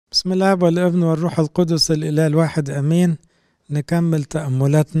بسم الله والابن والروح القدس الإله الواحد أمين. نكمل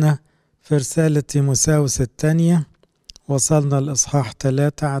تأملاتنا في رسالة تيموثاوس الثانية. وصلنا الإصحاح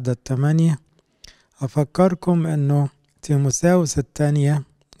 3 عدد 8. أفكركم أنه تيموثاوس الثانية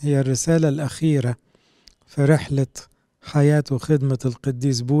هي الرسالة الأخيرة في رحلة حياة وخدمة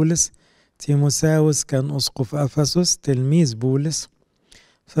القديس بولس. تيموثاوس كان أسقف أفسس تلميذ بولس،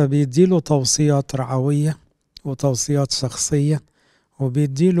 فبيديله توصيات رعوية وتوصيات شخصية،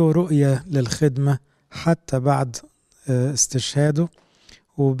 وبيديله رؤية للخدمة حتى بعد استشهاده.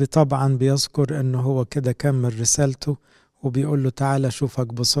 وطبعا بيذكر انه هو كده كمل رسالته، وبيقول له تعالى اشوفك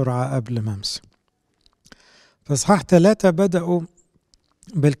بسرعة قبل ما امشي. فاصحاح 3 بدأوا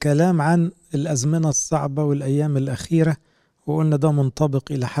بالكلام عن الأزمنة الصعبة والأيام الأخيرة، وقلنا ده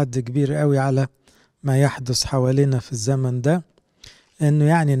منطبق إلى حد كبير قوي على ما يحدث حوالينا في الزمن ده، انه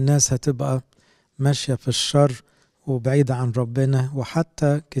يعني الناس هتبقى ماشية في الشر وبعيدة عن ربنا،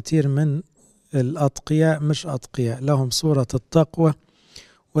 وحتى كتير من الأتقياء مش أتقياء، لهم صورة التقوى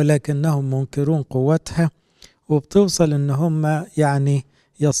ولكنهم منكرون قوتها، وبتوصل ان هم يعني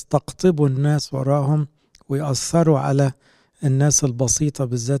يستقطبوا الناس وراهم ويأثروا على الناس البسيطة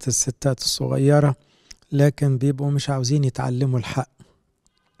بالذات الستات الصغيرة، لكن بيبقوا مش عاوزين يتعلموا الحق.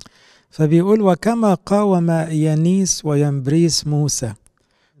 فبيقول وكما قاوم ينيس وينبريس موسى.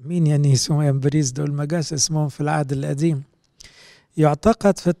 مين ينيس وينبريس دول؟ ما جاش اسمهم في العهد القديم.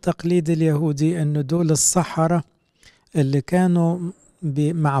 يعتقد في التقليد اليهودي ان دول السحرة اللي كانوا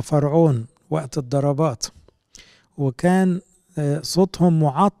مع فرعون وقت الضربات، وكان صوتهم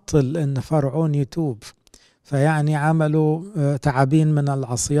معطل ان فرعون يتوب، فيعني عملوا تعابين من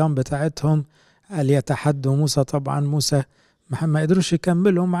العصيان بتاعتهم ليتحدوا موسى. طبعا موسى ما قدروش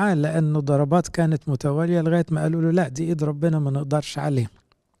يكملوا معاه لانه ضربات كانت متوالية لغاية ما قالوا له لا دي ايد ربنا ما نقدرش عليه.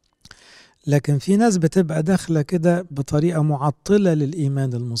 لكن في ناس بتبقى داخلة كده بطريقة معطلة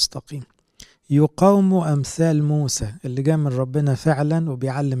للإيمان المستقيم، يقاوموا أمثال موسى اللي جاء من ربنا فعلا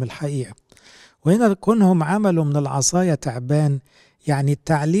وبيعلم الحقيقة. وهنا كونهم عملوا من العصاية تعبان، يعني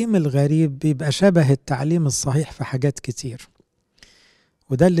التعليم الغريب بيبقى شبه التعليم الصحيح في حاجات كتير،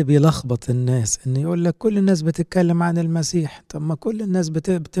 وده اللي بيلخبط الناس. إن يقول لك كل الناس بتتكلم عن المسيح، طب ما كل الناس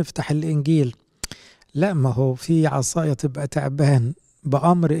بتفتح الإنجيل. لا، ما هو في عصاية تبقى تعبان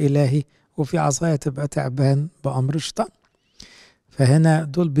بأمر إلهي، وفي عصاية تبقى تعبان بأمر شيطان. فهنا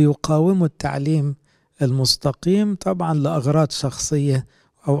دول بيقاوموا التعليم المستقيم طبعا لأغراض شخصية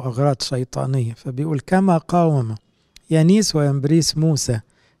أو أغراض شيطانية. فبيقول كما قاوم ينيس وينبريس موسى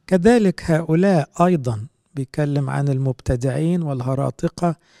كذلك هؤلاء أيضا، بيتكلم عن المبتدعين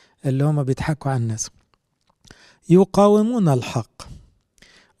والهراطقة اللي هم بيضحكوا على الناس، يقاومون الحق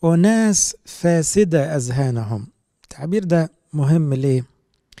وناس فاسدة أذهانهم. التعبير ده مهم ليه؟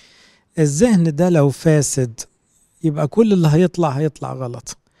 الذهن ده لو فاسد يبقى كل اللي هيطلع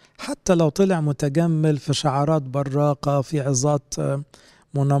غلط، حتى لو طلع متجمل في شعارات براقة، في عظات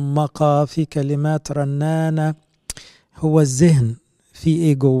منمقة، في كلمات رنانة. هو الذهن في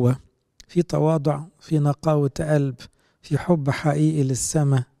ايه جوه؟ في تواضع، في نقاوة قلب، في حب حقيقي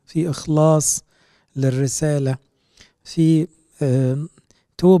للسماء، في إخلاص للرسالة، في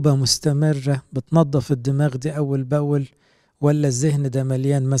توبة مستمرة بتنظف الدماغ دي أول بأول؟ ولا الذهن ده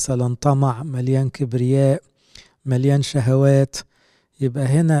مليان مثلا طمع، مليان كبرياء، مليان شهوات؟ يبقى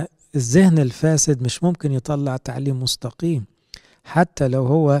هنا الذهن الفاسد مش ممكن يطلع تعليم مستقيم، حتى لو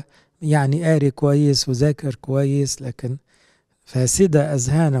هو يعني قاري كويس وذاكر كويس، لكن فاسدة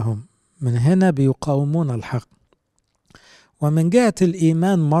أذهانهم. من هنا بيقاومون الحق. ومن جهة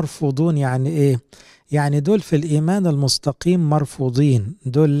الإيمان مرفوضون. يعني إيه؟ يعني دول في الإيمان المستقيم مرفوضين،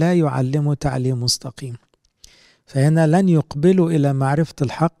 دول لا يعلموا تعليم مستقيم. فهنا لن يقبلوا إلى معرفة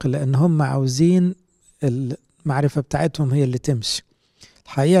الحق، لأن هم عاوزين المعرفة بتاعتهم هي اللي تمشي،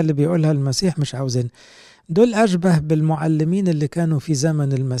 الحقيقة اللي بيقولها المسيح مش عاوزين. دول أشبه بالمعلمين اللي كانوا في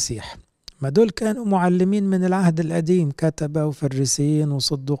زمن المسيح. ما دول كانوا معلمين من العهد القديم، كتبة وفريسيين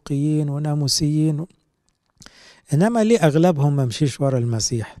وصدوقيين وناموسيين، إنما ليه أغلبهم ما مشيش ورا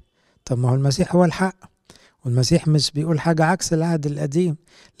المسيح؟ طب ما هو المسيح هو الحق، والمسيح مش بيقول حاجة عكس العهد القديم،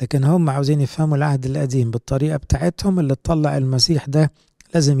 لكن هم عاوزين يفهموا العهد القديم بالطريقة بتاعتهم اللي تطلع المسيح ده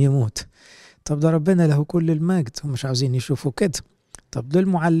لازم يموت. طب ده ربنا له كل المجد، ومش عاوزين يشوفوا كده. طب دول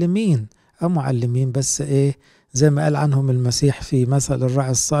معلمين أو معلمين بس إيه؟ زي ما قال عنهم المسيح في مثل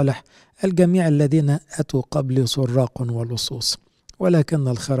الراعي الصالح: الجميع الذين أتوا قبلي سراق ولصوص ولكن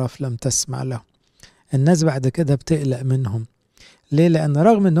الخراف لم تسمع له. الناس بعد كده بتقلق منهم. ليه؟ لأن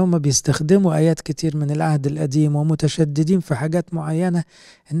رغم ان هم بيستخدموا آيات كتير من العهد القديم ومتشددين في حاجات معينة،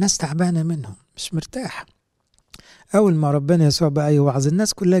 الناس تعبانة منهم، مش مرتاحة. أول ما ربنا يسوع بقى يوعظ،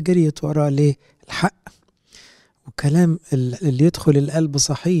 الناس كلها جريت وراه. ليه؟ الحق. وكلام اللي يدخل القلب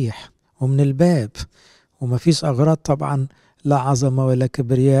صحيح ومن الباب، ومفيش أغراض طبعا، لا عظمة ولا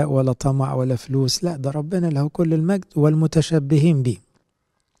كبرياء ولا طمع ولا فلوس، لا ده ربنا له كل المجد والمتشبهين به.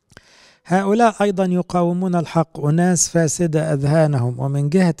 هؤلاء أيضا يقاومون الحق، أناس فاسدة أذهانهم ومن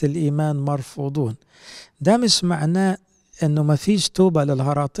جهة الإيمان مرفوضون. ده مش معناه أنه مفيش توبة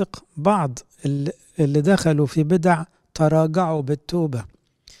للهراطق، بعض اللي دخلوا في بدع تراجعوا بالتوبة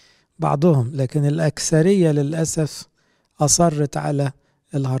بعضهم، لكن الأكثرية للأسف أصرت على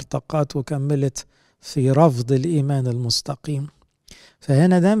الهرطقات وكملت في رفض الإيمان المستقيم.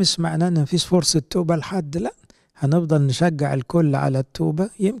 فهنا ده مش معناه أن مفيش فرصة توبة لحد، لا، هنفضل نشجع الكل على التوبة.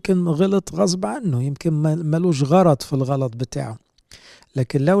 يمكن غلط غصب عنه، يمكن ملوش غرض في الغلط بتاعه،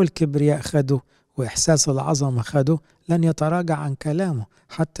 لكن لو الكبرياء خده وإحساس العظمة خده لن يتراجع عن كلامه،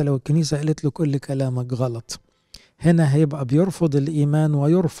 حتى لو الكنيسة قالت له كل كلامك غلط. هنا هيبقى بيرفض الإيمان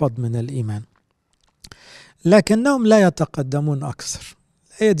ويرفض من الإيمان، لكنهم لا يتقدمون أكثر.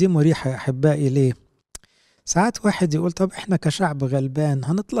 هي دي مريحة يا أحبائي. ليه؟ ساعات واحد يقول طب احنا كشعب غلبان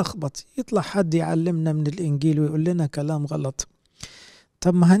هنتلخبط، يطلع حد يعلمنا من الإنجيل ويقول لنا كلام غلط،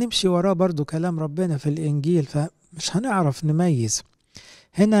 طب ما هنمشي وراه برضو كلام ربنا في الإنجيل، فمش هنعرف نميز.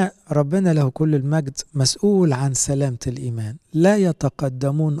 هنا ربنا له كل المجد مسؤول عن سلامة الإيمان. لا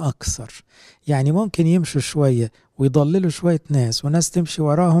يتقدمون أكثر، يعني ممكن يمشوا شوية ويضللوا شوية ناس وناس تمشي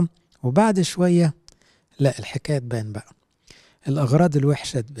وراهم، وبعد شوية لا، الحكاية تبان بقى، الأغراض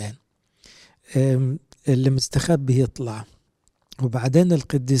الوحشة تبان، اللي مستخبي يطلع، وبعدين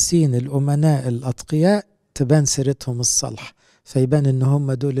القديسين الأمناء الأتقياء تبان سيرتهم الصالحة، فيبان إن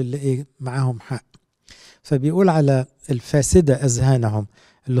هم دول اللي معاهم حق. فبيقول على الفاسدة أذهانهم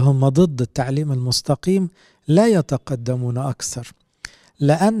اللي هم ضد التعليم المستقيم لا يتقدمون أكثر،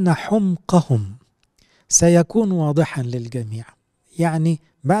 لأن حمقهم سيكون واضحا للجميع. يعني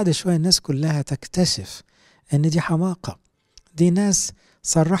بعد شوية الناس كلها تكتشف أن دي حماقة، دي ناس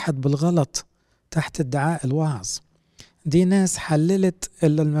صرحت بالغلط تحت ادعاء الوعظ، دي ناس حللت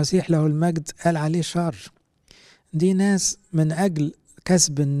اللي المسيح له المجد قال عليه شر، دي ناس من أجل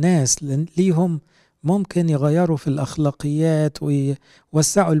كسب الناس ليهم ممكن يغيروا في الأخلاقيات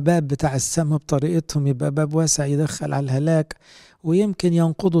ويوسعوا الباب بتاع السماء بطريقتهم، يبقى باب واسع يدخل على الهلاك، ويمكن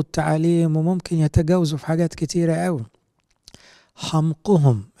ينقضوا التعاليم، وممكن يتجاوزوا في حاجات كتيرة قوي.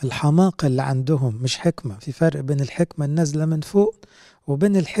 حمقهم، الحماقة اللي عندهم مش حكمة. في فرق بين الحكمة النازلة من فوق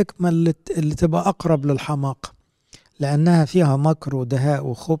وبين الحكمة اللي تبقى أقرب للحماقة، لأنها فيها مكر ودهاء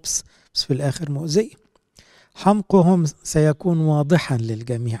وخبث بس في الآخر مؤذي. حمقهم سيكون واضحا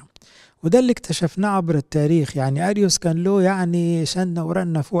للجميع، وده اللي اكتشفناه عبر التاريخ. يعني أريوس كان له يعني شنة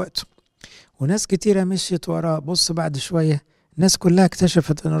ورنة في وقته، وناس كتيرة مشيت وراه. بص بعد شوية الناس كلها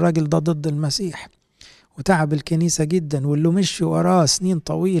اكتشفت ان الراجل ده ضد المسيح، وتعب الكنيسة جدا، واللي مشي وراه سنين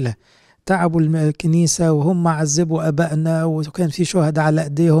طويلة تعبوا الكنيسة، وهم عذبوا أبائنا، وكان في شهداء على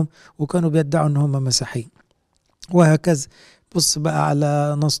أيديهم، وكانوا بيدعوا ان هم مسيحيين، وهكذا. بص بقى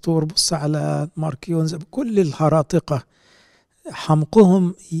على نسطور، بص على ماركيون، كل الهراطقة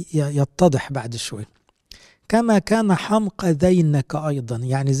حمقهم يتضح بعد شوي. كما كان حمق ذينك أيضا،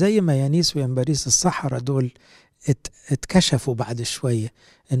 يعني زي ما يانيس وينبريس الصحراء دول اتكشفوا بعد شوية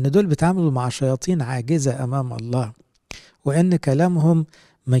ان دول بيتعاملوا مع شياطين عاجزة امام الله، وان كلامهم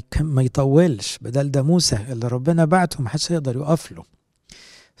ما يطولش، بدل ده موسى اللي ربنا بعته محدش يقدر يقف له.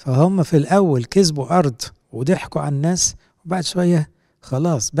 فهم في الاول كسبوا ارض وضحكوا على الناس، وبعد شوية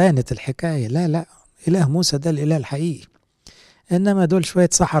خلاص بانت الحكاية، لا لا، اله موسى ده الاله الحقيقي. انما دول شوية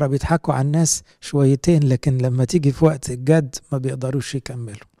صحراء بيضحكوا على الناس شويتين، لكن لما تيجي في وقت الجد ما بيقدروش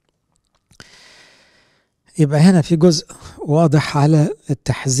يكملوا. يبقى هنا في جزء واضح على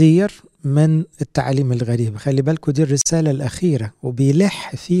التحذير من التعليم الغريب. خلي بالكوا دي الرسالة الأخيرة،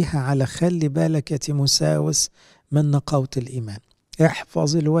 وبيلح فيها على خلي بالك يا تيموثاوس من نقاوة الإيمان،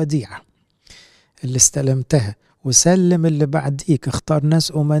 احفظ الوديعة اللي استلمتها وسلم اللي بعديك، اختار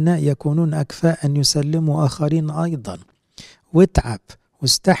ناس أمناء يكونون أكفاء أن يسلموا آخرين أيضا، واتعب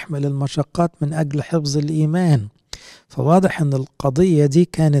واستحمل المشقات من أجل حفظ الإيمان. فواضح أن القضية دي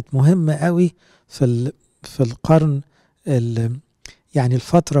كانت مهمة قوي في القرن يعني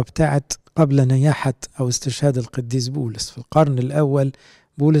الفترة بتاعت قبل نياحة أو استشهاد القديس بولس. في القرن الأول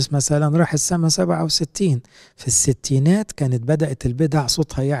بولس مثلا راح السماء 67، في الستينات كانت بدأت البدع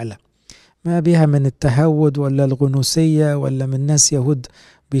صوتها يعلى، ما بها من التهود ولا الغنوسية ولا من ناس يهود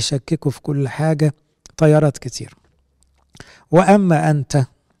بيشككوا في كل حاجة، طيارات كتير. وأما أنت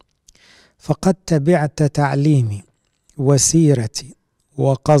فقد تبعت تعليمي وسيرتي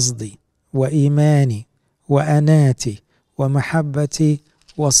وقصدي وإيماني وأناتي ومحبتي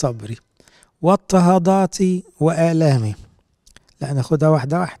وصبري واضطهاداتي وآلامي. لا ناخدها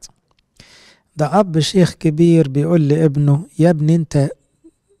واحدة واحدة. ده أب شيخ كبير بيقول لابنه يا ابني أنت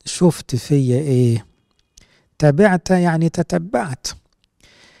شفت فيا إيه؟ تابعت يعني تتبعت.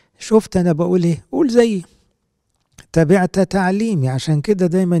 شفت أنا بقول إيه؟ قول زيي. تابعت تعليمي. عشان كده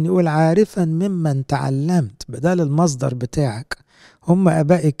دايما يقول عارفا ممن تعلمت، بدل المصدر بتاعك. هم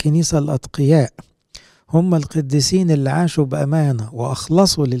أباء الكنيسة الأتقياء، هم القديسين اللي عاشوا بأمانة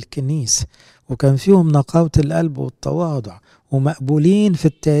وأخلصوا للكنيسة، وكان فيهم نقاوة القلب والتواضع، ومقبولين في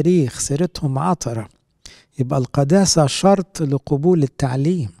التاريخ، سيرتهم عطرة. يبقى القداسة شرط لقبول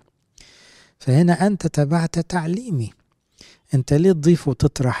التعليم. فهنا أنت تبعت تعليمي. أنت ليه تضيف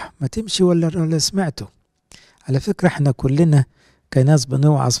وتطرح؟ ما تمشي ولا سمعته. على فكرة احنا كلنا كناس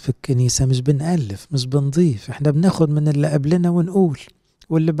بنوعظ في الكنيسة مش بنألف، مش بنضيف. احنا بناخد من اللي قبلنا ونقول،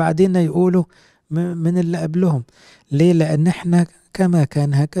 واللي بعدين يقولوا من اللي قبلهم. ليه؟ لأن احنا كما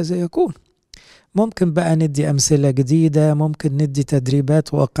كان هكذا يكون. ممكن بقى ندي أمثلة جديدة، ممكن ندي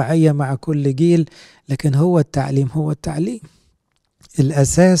تدريبات واقعية مع كل جيل، لكن هو التعليم هو التعليم.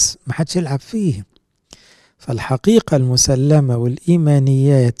 الأساس محدش يلعب فيه. فالحقيقة المسلمة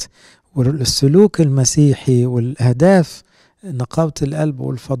والإيمانيات والسلوك المسيحي والأهداف، نقاوة القلب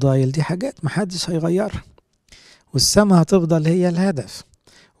والفضائل، دي حاجات محدش هيغيرها، والسماء هتفضل هي الهدف.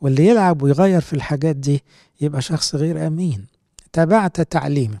 واللي يلعب ويغير في الحاجات دي يبقى شخص غير أمين. تابعت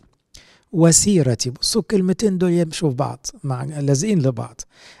تعليمي وسيرتي. بصوا الكلمتين دول يمشوا في بعض، لازقين لبعض.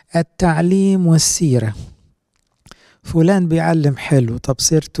 التعليم والسيرة. فلان بيعلم حلو، طب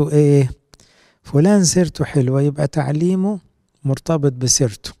سيرته ايه؟ فلان سيرته حلوة، يبقى تعليمه مرتبط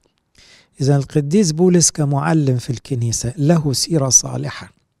بسيرته. إذا القديس بولس كمعلم في الكنيسة له سيرة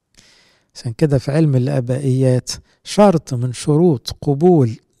صالحة. عشان كده في علم الآبائيات شرط من شروط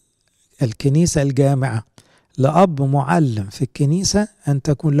قبول الكنيسة الجامعة لأب معلم في الكنيسة أن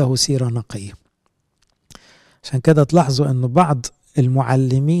تكون له سيرة نقية. عشان كده تلاحظوا أن بعض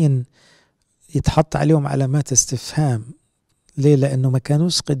المعلمين يتحط عليهم علامات استفهام. ليه؟ لأنه ما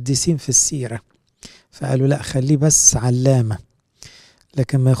كانوش قديسين في السيرة، فقالوا لا خليه بس علامة،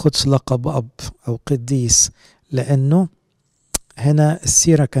 لكن ما ياخدش لقب أب أو قديس، لأنه هنا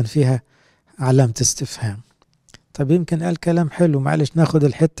السيرة كان فيها علامة استفهام. طب يمكن قال كلام حلو، معلش ناخد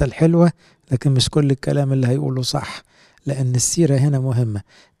الحتة الحلوة، لكن مش كل الكلام اللي هيقوله صح، لأن السيرة هنا مهمة.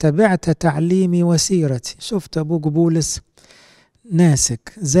 تبعت تعليمي وسيرتي. شفت أبوك بولس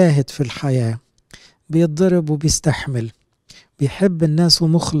ناسك زاهد في الحياة، بيتضرب وبيستحمل، بيحب الناس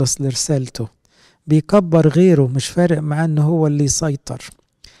ومخلص لرسالته، بيكبر غيره، مش فارق معاه انه هو اللي يسيطر،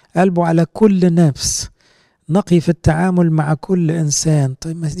 قلبه على كل نفس، نقي في التعامل مع كل إنسان.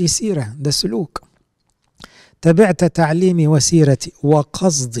 طيب ما دي سيرة، ده سلوك. تبعت تعليمي وسيرتي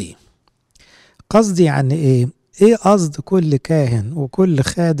وقصدي. قصدي يعني ايه؟ ايه قصد كل كاهن وكل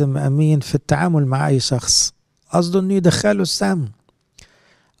خادم أمين في التعامل مع أي شخص؟ قصده انه يدخله السم.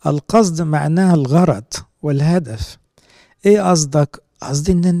 القصد معناه الغرض والهدف. ايه قصدك؟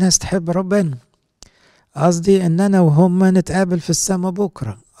 قصدي ان الناس تحب ربنا، قصدي ان انا وهم نتقابل في السماء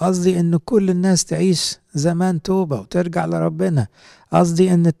بكرة، قصدي ان كل الناس تعيش زمان توبة وترجع لربنا،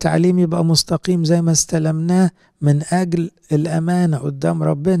 قصدي ان التعليم يبقى مستقيم زي ما استلمناه من اجل الامانة قدام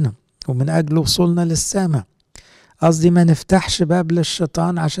ربنا ومن اجل وصولنا للسماء، قصدي ما نفتحش باب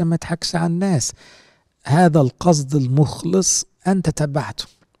للشيطان عشان ما يضحكش على الناس. هذا القصد المخلص أنت تبعته.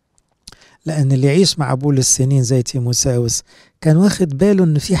 لأن اللي يعيش مع بولس سنين زي تيموثاوس كان واخد باله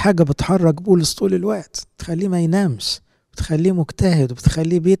أن في حاجة بتحرك بولس طول الوقت، تخليه ما ينامش، بتخليه مجتهد،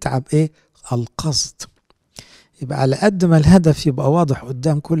 وبتخليه بيتعب. إيه؟ القصد. يبقى على قد ما الهدف يبقى واضح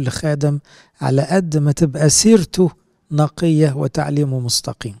قدام كل خادم، على قد ما تبقى سيرته نقية وتعليمه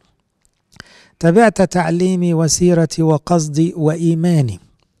مستقيم. تبعت تعليمي وسيرتي وقصدي وإيماني.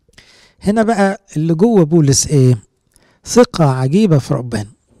 هنا بقى اللي جوه بولس إيه؟ ثقة عجيبة في ربنا.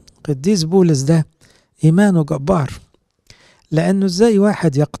 قديس بولس ده إيمانه جبار، لأنه ازاي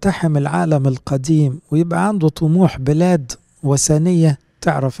واحد يقتحم العالم القديم ويبقى عنده طموح بلاد وثنية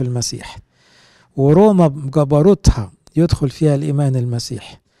تعرف المسيح، وروما بجبروتها يدخل فيها الإيمان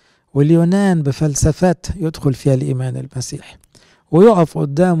المسيحي، واليونان بفلسفتها يدخل فيها الإيمان المسيحي، ويقف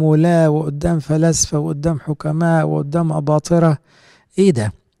قدام ولاة وقدام فلاسفة وقدام حكماء وقدام أباطرة. إيه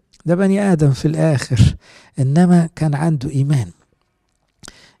ده؟ ده بني آدم في الآخر، إنما كان عنده إيمان.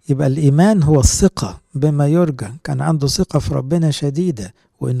 يبقى الإيمان هو الثقة بما يرجى. كان عنده ثقة في ربنا شديدة،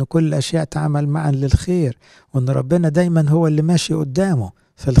 وإن كل الأشياء تعمل معا للخير، وإن ربنا دايما هو اللي ماشي قدامه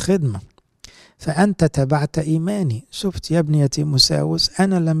في الخدمة. فأنت تبعت إيماني. شفت يا ابني يا تيموثاوس،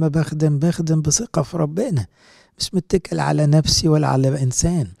 أنا لما بخدم بثقة في ربنا، مش متكل على نفسي ولا على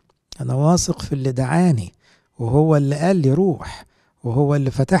إنسان. أنا واثق في اللي دعاني، وهو اللي قال لي روح، وهو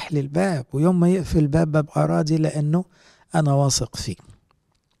اللي فتح لي الباب، ويوم ما يقفل الباب ببقى راضي لأنه أنا واثق فيه.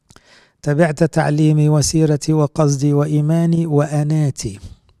 تبعت تعليمي وسيرتي وقصدي وإيماني وأناتي.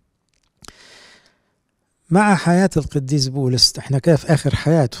 مع حياة القديس بولس، احنا كده في آخر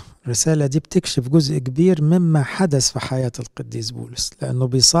حياته، الرسالة دي بتكشف جزء كبير مما حدث في حياة القديس بولس، لأنه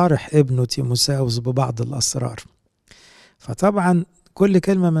بيصارح ابنه تيموثاوس ببعض الأسرار. فطبعا كل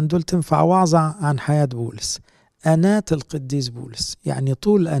كلمة من دول تنفع وعظة عن حياة بولس. أنات القديس بولس يعني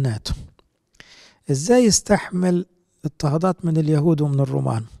طول أناته، إزاي يستحمل اضطهادات من اليهود ومن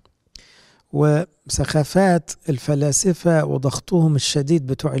الرومان وسخافات الفلاسفة وضغطهم الشديد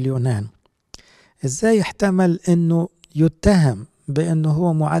بتوع اليونان. إزاي يحتمل أنه يتهم بأنه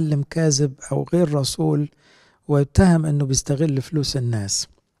هو معلم كاذب أو غير رسول، ويتهم أنه بيستغل فلوس الناس،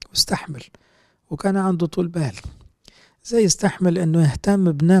 واستحمل وكان عنده طول بال. إزاي يستحمل أنه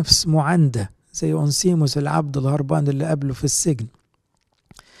يهتم بنفس معاندة زي أنسيموس العبد الهربان اللي قبله في السجن.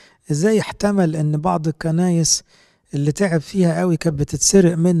 إزاي يحتمل أن بعض الكنايس اللي تعب فيها قوي كانت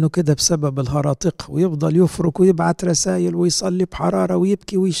بتتسرق منه كده بسبب الهراطقة، ويفضل يفرك ويبعت رسائل ويصلي بحرارة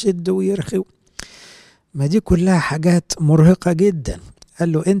ويبكي ويشد ويرخي. ما دي كلها حاجات مرهقة جدا.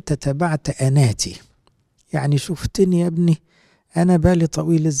 قال له أنت تبعت أناتي، يعني شفتني يا ابني أنا بالي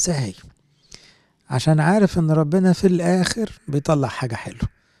طويل إزاي، عشان عارف أن ربنا في الآخر بيطلع حاجة حلوة.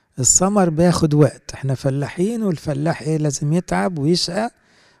 الثمر بياخد وقت، احنا فلاحين، والفلاح ايه لازم يتعب ويشقى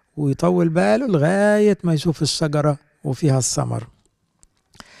ويطول باله لغاية ما يشوف الشجرة وفيها الثمر.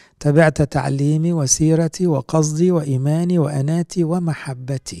 تبعت تعليمي وسيرتي وقصدي وإيماني وأناتي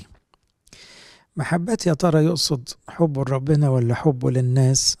ومحبتي. محبتي يا ترى يقصد حبه لربنا ولا حبه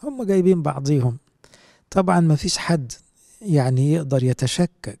للناس؟ هم جايبين بعضيهم. طبعا ما فيش حد يعني يقدر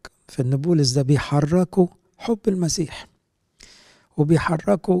يتشكك في ان بولس ده بيحركوا حب المسيح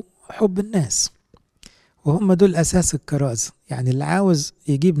وبيحركوا حب الناس، وهم دول أساس الكرازة. يعني اللي عاوز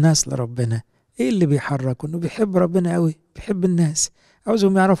يجيب ناس لربنا ايه اللي بيحركه؟ انه بيحب ربنا قوي، بيحب الناس،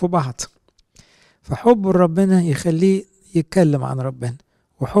 عاوزهم يعرفوا بعض. فحبه لربنا يخليه يتكلم عن ربنا،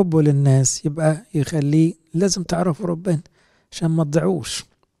 وحبه للناس يبقى يخليه لازم تعرفوا ربنا عشان ما تضيعوش.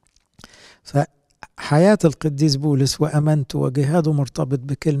 فحياة القديس بولس وأمانته وجهاده مرتبط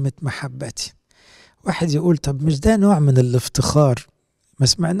بكلمة محبتي. واحد يقول طب مش ده نوع من الافتخار؟ ما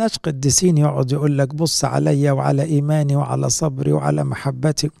سمعناش قديسين يقعد يقول لك بص عليا وعلى إيماني وعلى صبري وعلى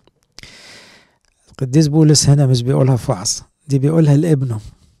محبتي. القديس بولس هنا مش بيقولها في وعظ، دي بيقولها لابنه،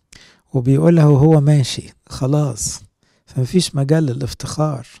 وبيقولها وهو ماشي خلاص، فمفيش مجال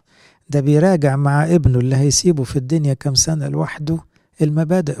للافتخار. ده بيراجع مع ابنه اللي هيسيبه في الدنيا كم سنة لوحده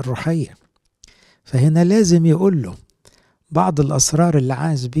المبادئ الروحية. فهنا لازم يقول له بعض الأسرار اللي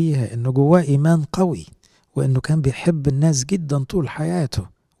عاش بيها، إنه جواه إيمان قوي، وإنه كان بيحب الناس جدا طول حياته،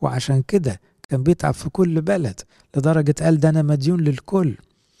 وعشان كده كان بيتعب في كل بلد، لدرجة قال ده أنا مديون للكل،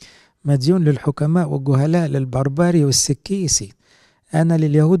 مديون للحكماء والجهلاء، للبربري والسكيسي، أنا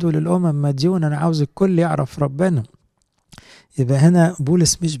لليهود وللأمم مديون، أنا عاوز الكل يعرف ربنا. يبقى هنا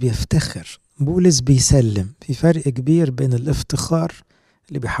بولس مش بيفتخر، بولس بيسلم. في فرق كبير بين الافتخار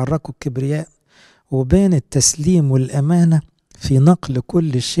اللي بيحركه الكبرياء، وبين التسليم والأمانة في نقل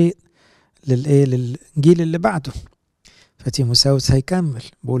كل شيء للجيل اللي بعده. فتيموثاوس هيكمل،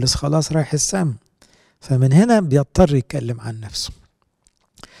 بولس خلاص رايح السما، فمن هنا بيضطر يتكلم عن نفسه.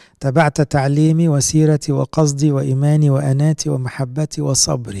 تبعت تعليمي وسيرتي وقصدي وإيماني وأناتي ومحبتي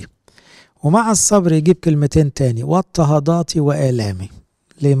وصبري. ومع الصبر يجيب كلمتين تاني، واضطهاداتي وآلامي.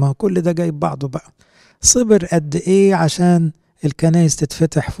 ليه؟ ما كل ده جايب بعضه بقى. صبر قد ايه عشان الكنائس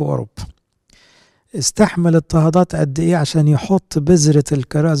تتفتح في أوروبا، استحمل اضطهادات قد ايه عشان يحط بذرة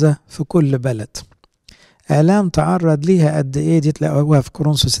الكرازة في كل بلد، آلام تعرض ليها قد ايه، دي تلاقوها في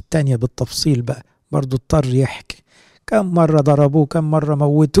كورنثوس الثانية بالتفصيل بقى، برضو اضطر يحكي كم مرة ضربوه، كم مرة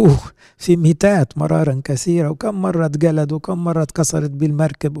موتوه في ميتات مرارا كثيرة، وكم مرة اتجلد، وكم مرة اتكسرت بيه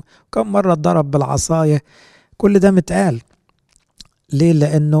المركب، وكم مرة اتضرب بالعصاية. كل ده متقال. ليه؟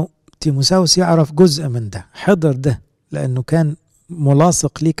 لأنه تيموثاوس يعرف جزء من ده، حضر ده، لأنه كان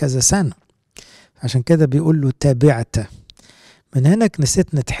ملاصق ليه كذا سنة. عشان كده بيقول له تابعت. من هنا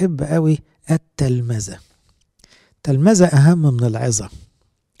كنيستنا تحب قوي التلمذة. التلمذة أهم من العظة.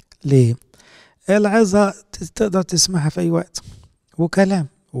 ليه؟ العظة تقدر تسمعها في أي وقت، وكلام،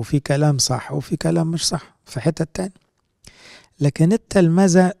 وفي كلام صح وفي كلام مش صح في حتة تاني. لكن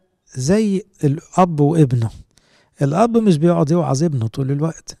التلمذة زي الأب وابنه. الأب مش بيقعد يوعظ ابنه طول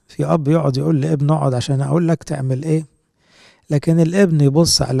الوقت، في أب يقعد يقول لابنه اقعد عشان أقول لك تعمل إيه، لكن الابن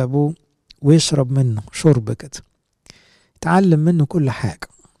يبص على أبوه ويشرب منه شرب كده، يتعلم منه كل حاجة،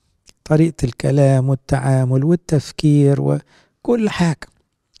 طريقة الكلام والتعامل والتفكير وكل حاجة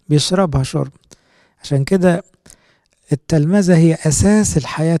بيشربها شرب. عشان كده التلمذة هي أساس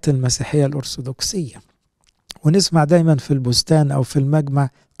الحياة المسيحية الأرثوذكسية. ونسمع دايما في البستان أو في المجمع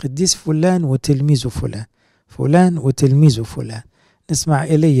قديس فلان وتلميذه فلان، فلان وتلميذه فلان. نسمع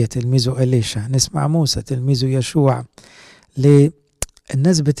إيليا تلميذه إليشع، نسمع موسى تلميذه يشوع. ليه؟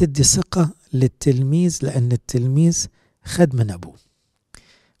 الناس بتدي ثقة للتلميذ لأن التلميذ خد من أبوه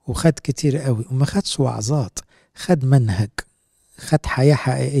وخد كتير قوي، وما خدش وعظات، خد منهج، خد حياة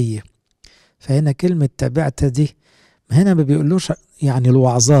حقيقية. فهنا كلمة تابعت دي هنا ما بيقولوش يعني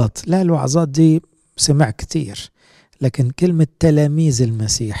الوعظات، لا، الوعظات دي سمع كتير، لكن كلمة تلاميذ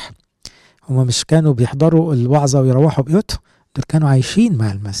المسيح هم مش كانوا بيحضروا الوعظة ويروحوا بيوتهم، دول كانوا عايشين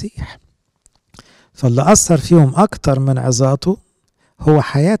مع المسيح. فاللي أثر فيهم أكتر من عظاته هو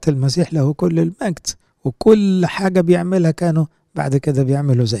حياة المسيح له كل المجد، وكل حاجة بيعملها كانوا بعد كده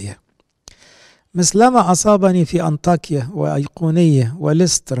بيعملوا زيها. مثلما أصابني في أنطاكيا وأيقونية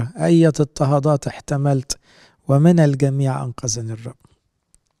ولسترا أية اضطهادات احتملت ومن الجميع أنقذني الرب.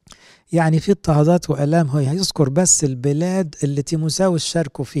 يعني في اضطهادات وآلام، هو هيذكر بس البلاد اللي تيموثاوس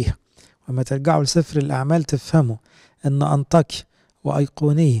شاركوا فيها. وما ترجعوا لسفر الأعمال تفهموا أن أنطاكيا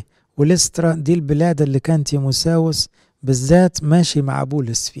وأيقونية ولسترا دي البلاد اللي كان تيموثاوس بالذات ماشي مع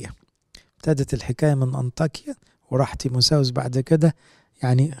بولس فيها. ابتدت الحكاية من أنطاكيا وراح تيموثاوس بعد كده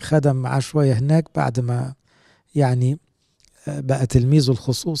يعني خدم معاه شوية هناك بعد ما يعني بقى تلميذه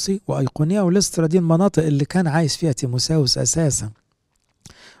الخصوصي. وأيقونية ولسترا دي المناطق اللي كان عايش فيها تيموثاوس أساسا،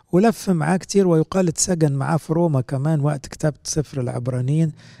 ولف معاه كتير، ويقال اتسجن معاه في روما كمان وقت كتابة سفر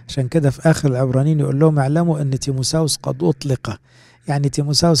العبرانيين. عشان كده في آخر العبرانيين يقول لهم اعلموا أن تيموثاوس قد أطلق، يعني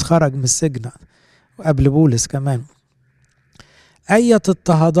تيموثاوس خرج من السجن وقبل بولس كمان. أية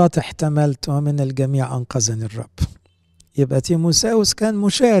اضطهادات احتملت ومن الجميع أنقذني الرب. يبقى تيموثاوس كان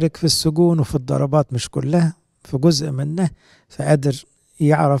مشارك في السجون وفي الضربات، مش كلها، في جزء منه، فقادر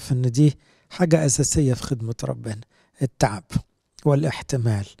يعرف ان دي حاجة أساسية في خدمة ربنا، التعب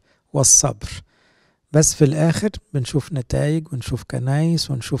والاحتمال والصبر. بس في الآخر بنشوف نتائج ونشوف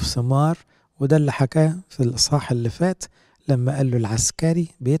كنايس ونشوف ثمار. وده اللي حكاه في الإصحاح اللي فات لما قال له العسكري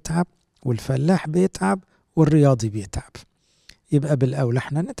بيتعب والفلاح بيتعب والرياضي بيتعب، يبقى بالأولى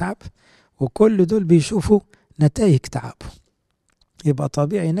احنا نتعب، وكل دول بيشوفوا نتائج تعبه، يبقى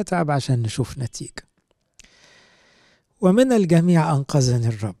طبيعي نتعب عشان نشوف نتيجة. ومن الجميع أنقذني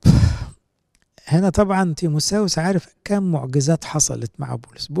الرب. هنا طبعا تيموثاوس عارف كم معجزات حصلت مع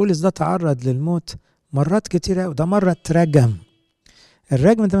بولس. بولس ده تعرض للموت مرات كتيرة، وده مرة اترجم.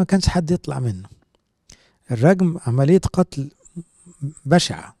 الرجم ده ما كانش حد يطلع منه. الرجم عملية قتل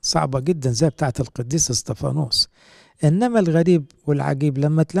بشعة صعبة جدا زي بتاعة القديس استفانوس. إنما الغريب والعجيب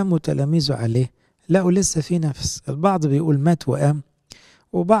لما تلموا تلاميذه عليه لقوا لسه في نفس. البعض بيقول مات وقام،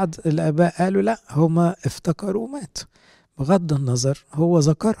 وبعض الآباء قالوا لا، هما افتكروا مات. بغض النظر هو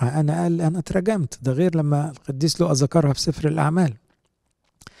ذكرها، أنا اترجمت، ده غير لما القديس لوقا ذكرها في سفر الأعمال.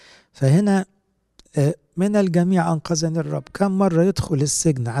 فهنا من الجميع أنقذني الرب. كم مرة يدخل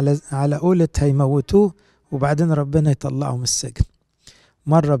السجن على قولة هيموتوه وبعدين ربنا يطلعه من السجن.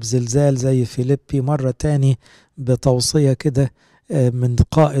 مرة بزلزال زي فيليبي، مرة تاني بتوصية كده من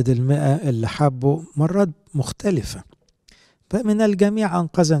قائد 100 اللي حبه، مرات مختلفة. فمن الجميع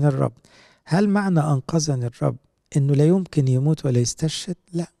أنقذني الرب. هل معنى أنقذني الرب إنه لا يمكن يموت ولا يستشهد؟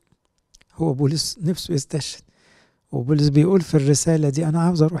 لا، هو بولس نفسه يستشهد، وبولس بيقول في الرسالة دي أنا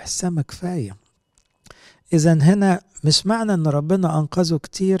عاوز أروح السما كفاية. إذا هنا مش معنى إن ربنا أنقذه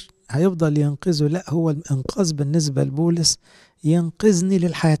كتير هيفضل ينقذه، لا، هو الإنقاذ بالنسبة لبولس ينقذني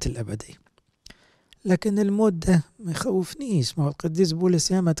للحياة الأبدية. لكن الموت ده ما يخوفنيش. ما هو القديس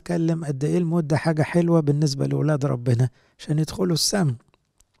بولس ياما اتكلم قد ايه الموت ده حاجة حلوة بالنسبة لأولاد ربنا عشان يدخلوا السما.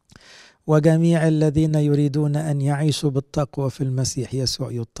 وجميع الذين يريدون أن يعيشوا بالتقوى في المسيح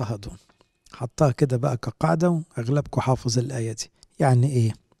يسوع يضطهدون. حطها كده بقى كقاعدة، وأغلبكم حافظ الآية دي. يعني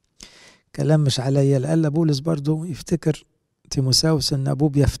إيه؟ كلام مش عليا، لألا بولس برضو يفتكر تيموثاوس إن أبوه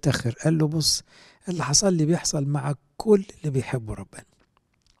بيفتخر. قال له بص، اللي حصل لي بيحصل مع كل اللي بيحبوا ربنا.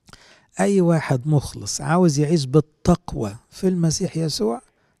 أي واحد مخلص عاوز يعيش بالتقوى في المسيح يسوع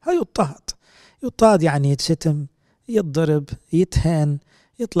هيضطهد. يضطهد يعني يتشتم، يتضرب، يتهان،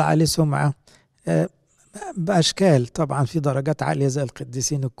 يطلع عليه سمعة بأشكال. طبعا في درجات عالية زي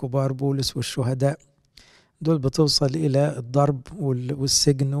القديسين الكبار بولس والشهداء، دول بتوصل إلى الضرب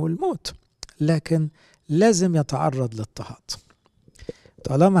والسجن والموت، لكن لازم يتعرض للاضطهاد.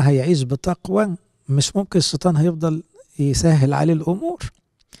 طالما هيعيش بتقوى مش ممكن الشيطان هيفضل يسهل عليه الأمور.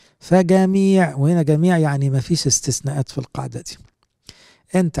 فجميع، وهنا جميع يعني ما فيش استثناءات في القاعدة دي.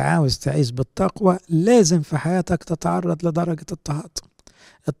 انت عاوز تعيش بالتقوى لازم في حياتك تتعرض لدرجة اضطهاد.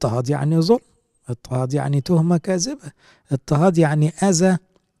 اضطهاد يعني ظلم، اضطهاد يعني تهمة كاذبة، اضطهاد يعني أذى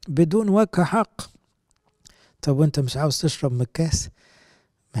بدون وجه حق. طب وانت مش عاوز تشرب من الكاس؟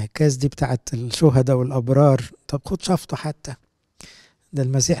 ما هي الكاس دي بتاعت الشهداء والأبرار، طب خد شفطة حتى. ده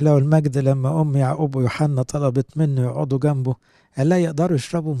المسيح له المجد لما أم يعقوب ويوحنا طلبت منه يقعدوا جنبه قال لا يقدروا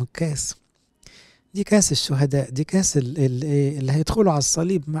يشربوا من الكاس، دي كاس الشهداء، دي كاس اللي هيدخلوا على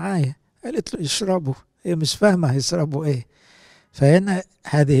الصليب معايا. قالت له يشربوا، هي مش فاهمة هيشربوا ايه. فهنا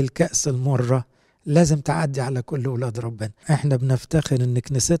هذه الكأس المرة لازم تعدي على كل أولاد ربنا. احنا بنفتخر ان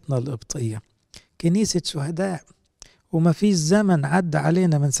كنيستنا القبطية كنيسة شهداء، وما فيش زمن عدى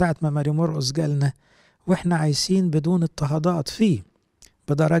علينا من ساعة ما ماري مرقس جالنا واحنا عايشين بدون اضطهادات فيه،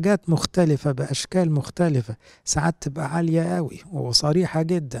 بدرجات مختلفة بأشكال مختلفة، ساعات تبقى عالية قوي وصريحة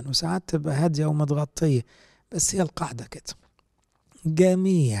جدا، وساعات تبقى هادية ومتغطية، بس هي القاعدة كده.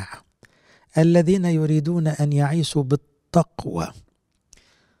 جميع الذين يريدون أن يعيشوا بالتقوى،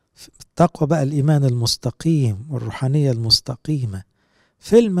 التقوى بقى الإيمان المستقيم والروحانية المستقيمة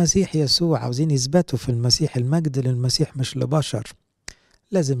في المسيح يسوع، عاوزين يثبتوا في المسيح، المجد للمسيح مش لبشر،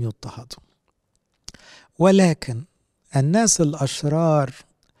 لازم يضطهدوا. ولكن الناس الأشرار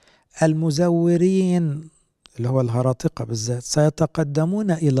المزورين اللي هو الهراطقة بالذات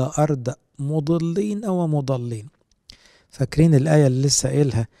سيتقدمون إلى أرض مضلين ومضلين. فاكرين الآية اللي لسه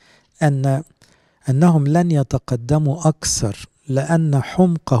قايلها أنهم لن يتقدموا أكثر لأن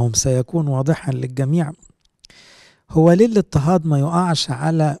حمقهم سيكون واضحا للجميع. هو ليه الاضطهاد ما يقعش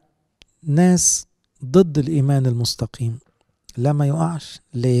على ناس ضد الإيمان المستقيم؟ لا ما يقعش.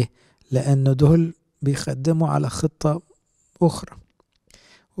 ليه؟ لأن دول بيخدموا على خطة أخرى،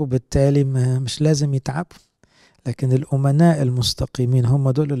 وبالتالي مش لازم يتعبوا. لكن الأمناء المستقيمين هم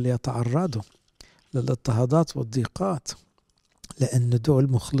دول اللي يتعرضوا للاضطهادات والضيقات، لأن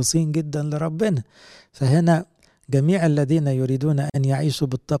دول مخلصين جدا لربنا. فهنا جميع الذين يريدون أن يعيشوا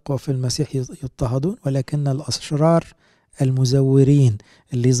بالتقوى في المسيح يضطهدون، ولكن الأشرار المزورين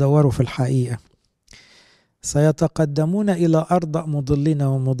اللي يزوروا في الحقيقة سيتقدمون إلى أرض مضلين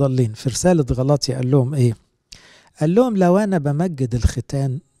ومضلين. في رسالة غلاطيا قال لهم إيه؟ قال لهم لو أنا بمجد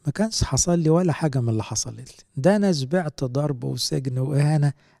الختان ما كانش حصل لي ولا حاجة من اللي حصلت لي، ده أنا شبعت ضرب وسجن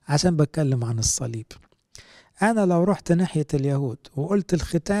وإهانة عشان بتكلم عن الصليب. أنا لو رحت ناحية اليهود وقلت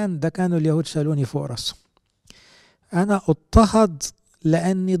الختان ده كانوا اليهود شالوني فوق رأسهم. أنا اضطهد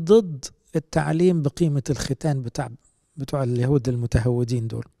لأني ضد التعليم بقيمة الختان بتوع اليهود المتهودين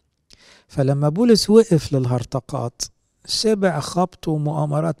دول. فلما بولس وقف للهرطقات شبع خبط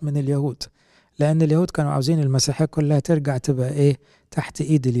ومؤامرات من اليهود، لأن اليهود كانوا عاوزين المسيحية كلها ترجع تبقى إيه؟ تحت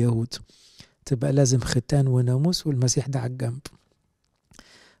إيد اليهود، تبقى لازم ختان وناموس والمسيح ده على الجنب.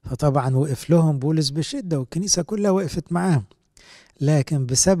 فطبعا وقف لهم بولس بشدة والكنيسة كلها وقفت معاهم، لكن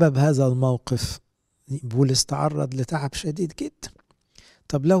بسبب هذا الموقف بولس تعرض لتعب شديد جدا.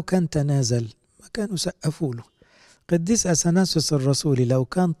 طب لو كان تنازل ما كانوا سقفوا له. قديس أثناسيوس الرسولي لو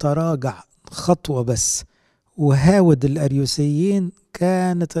كان تراجع خطوة بس وهاود الأريوسيين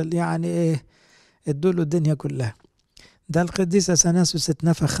كانت يعني إيه؟ ادوله الدنيا كلها. ده القديس أثناسيوس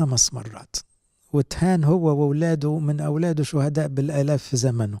اتنفى 5 مرات واتهان هو وولاده، من أولاده شهداء بالآلاف في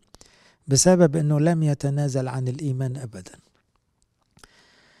زمنه، بسبب أنه لم يتنازل عن الإيمان أبدا.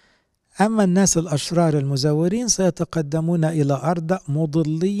 أما الناس الأشرار المزورين سيتقدمون إلى أرض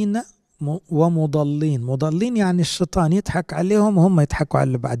مضلين ومضلين. مضلين يعني الشيطان يضحك عليهم وهم يضحكوا على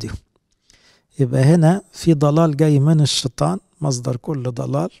اللي بعدهم. يبقى هنا في ضلال جاي من الشيطان، مصدر كل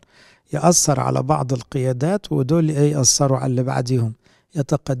ضلال يأثر على بعض القيادات، ودول يأثروا على اللي بعدهم.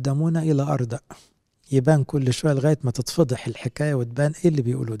 يتقدمون إلى أرض، يبان كل شوية لغاية ما تتفضح الحكاية وتبان إيه اللي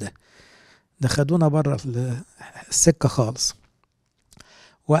بيقولوا ده خدونا بره السكة خالص.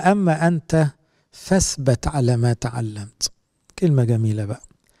 وأما أنت فاثبت على ما تعلمت. كلمة جميلة بقى،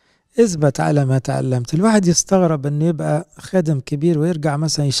 اثبت على ما تعلمت. الواحد يستغرب أن يبقى خادم كبير ويرجع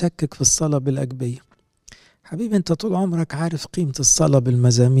مثلا يشكك في الصلاة بالأجبية. حبيبي انت طول عمرك عارف قيمة الصلاة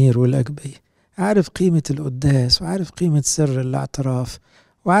بالمزامير والأجبية، عارف قيمة القداس، وعارف قيمة سر الاعتراف،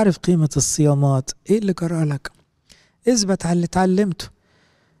 وعارف قيمة الصيامات. ايه اللي جرى لك؟ اثبت على اللي اتعلمته.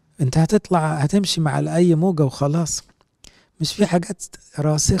 انت هتمشي مع أي موجة وخلاص. مش في حاجات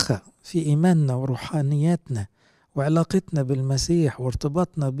راسخة في إيماننا وروحانياتنا وعلاقتنا بالمسيح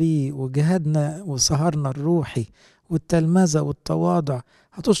وارتباطنا بيه وجهادنا وسهرنا الروحي والتلمذة والتواضع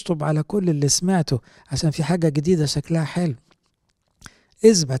هتشطب على كل اللي سمعته عشان في حاجة جديدة شكلها حلو.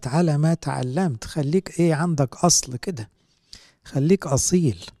 اثبت على ما تعلمت. خليك ايه؟ عندك أصل كده، خليك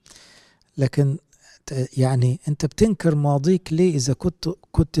أصيل. لكن يعني انت بتنكر ماضيك ليه؟ إذا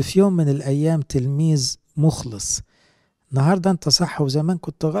كنت في يوم من الأيام تلميذ مخلص، النهاردة انت صح وزمان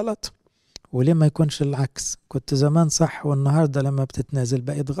كنت غلط. وليه ما يكونش العكس؟ كنت زمان صح والنهاردة لما بتتنازل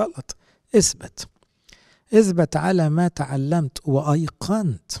بقيت غلط. اثبت على ما تعلمت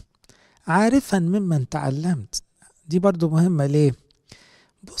وأيقنت عارفا ممن تعلمت. دي برضو مهمة. ليه؟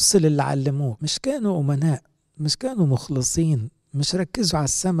 بص للي علموه، مش كانوا أمناء، مش كانوا مخلصين، مش ركزوا على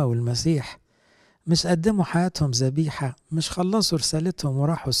السماء والمسيح، مش قدموا حياتهم ذبيحة، مش خلصوا رسالتهم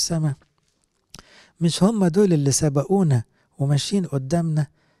وراحوا السماء، مش هم دول اللي سبقونا وماشيين قدامنا.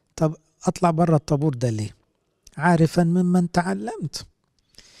 طب أطلع بره الطابور ده ليه؟ عارفا ممن تعلمت.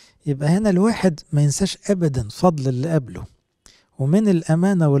 يبقى هنا الواحد ما ينساش أبدا فضل اللي قبله، ومن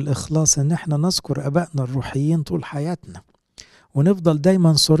الأمانة والإخلاص إن احنا نذكر أبائنا الروحيين طول حياتنا، ونفضل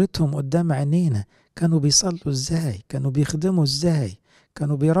دايما صورتهم قدام عينينا. كانوا بيصلوا ازاي، كانوا بيخدموا ازاي،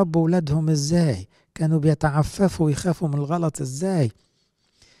 كانوا بيربوا ولادهم ازاي، كانوا بيتعففوا ويخافوا من الغلط ازاي.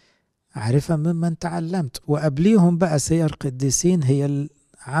 عارفا ممن تعلمت. وقبليهم بقى سير قديسين هي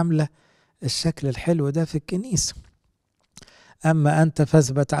عاملة الشكل الحلو ده في الكنيسة. أما أنت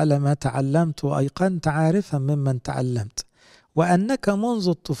فاثبت على ما تعلمت وأيقنت عارفا ممن تعلمت وأنك منذ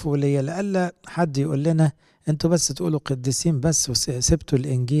الطفولية. لألا حد يقول لنا أنتوا بس تقولوا قديسين بس وسبتوا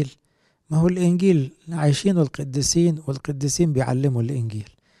الإنجيل. ما هو الإنجيل عايشين القديسين، والقديسين بيعلموا الإنجيل.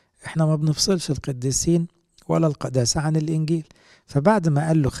 إحنا ما بنفصلش القديسين ولا القداسة عن الإنجيل. فبعد ما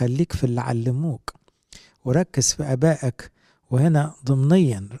قال له خليك في اللي علموك وركز في أبائك، وهنا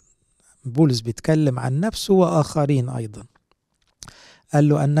ضمنيا بولس بيتكلم عن نفسه وآخرين أيضا، قال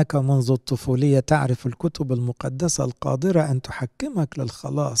له أنك منذ الطفولية تعرف الكتب المقدسة القادرة أن تحكمك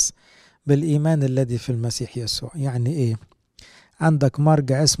للخلاص بالإيمان الذي في المسيح يسوع. يعني إيه؟ عندك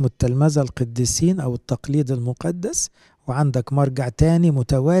مرجع اسمه التلمذة القديسين أو التقليد المقدس، وعندك مرجع تاني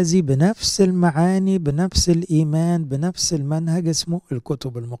متوازي بنفس المعاني بنفس الإيمان بنفس المنهج اسمه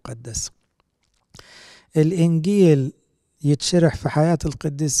الكتب المقدسة. الإنجيل يتشرح في حياة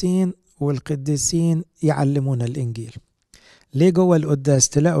القديسين، والقديسين يعلمون الإنجيل. ليه جوه القداس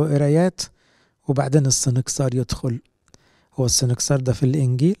تلاقوا قرايات وبعدين السنكسار يدخل؟ هو السنكسار ده في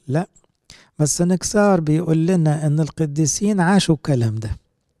الإنجيل؟ لا، بس السنكسار بيقول لنا أن القديسين عاشوا الكلام ده،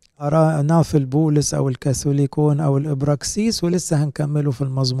 قرأناه في البولس أو الكاثوليكون أو الإبراكسيس، ولسه هنكمله في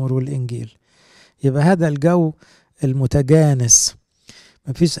المزمور والإنجيل. يبقى هذا الجو المتجانس،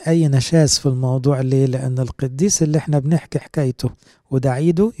 مفيش أي نشاز في الموضوع. ليه؟ لأن القديس اللي احنا بنحكي حكايته وده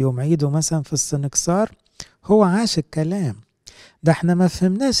عيده يوم عيده مثلا في السنكسار هو عاش الكلام ده. احنا ما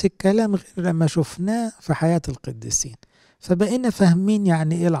فهمناش الكلام غير لما شفناه في حياة القديسين، فبقينا فاهمين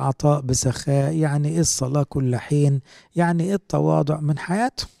يعني ايه العطاء بسخاء، يعني ايه الصلاة كل حين، يعني ايه التواضع من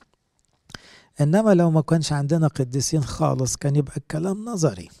حياته. انما لو ما كانش عندنا قديسين خالص كان يبقى الكلام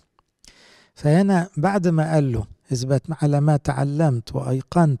نظري. فهنا بعد ما قال له اثبت على ما تعلمت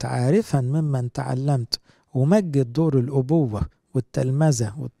وأيقنت عارفا ممن تعلمت، ومجد دور الأبوة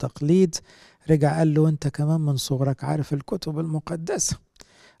والتلمذة والتقليد، رجع قال له انت كمان من صغرك عارف الكتب المقدسة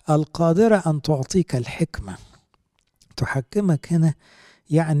القادرة أن تعطيك الحكمة. تحكمك هنا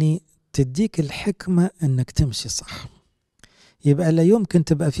يعني تديك الحكمة انك تمشي صح. يبقى لا يمكن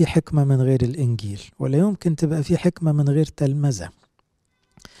تبقى في حكمة من غير الإنجيل، ولا يمكن تبقى في حكمة من غير تلمذة.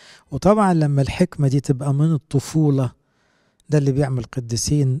 وطبعا لما الحكمة دي تبقى من الطفولة، ده اللي بيعمل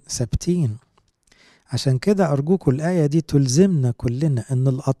قديسين ثابتين. عشان كده أرجوكم الآية دي تلزمنا كلنا أن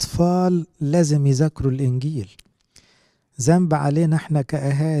الأطفال لازم يذاكروا الإنجيل. ذنب علينا احنا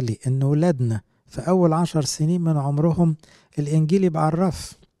كأهالي أن ولادنا في أول 10 سنين من عمرهم الإنجيل يبقى على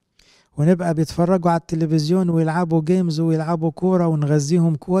الرف، ونبقى بيتفرجوا على التلفزيون ويلعبوا جيمز ويلعبوا كورة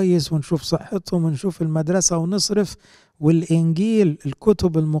ونغذيهم كويس ونشوف صحتهم ونشوف المدرسة ونصرف، والإنجيل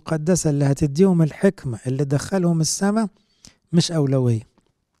الكتب المقدسة اللي هتديهم الحكمة اللي دخلهم السماء مش أولوية.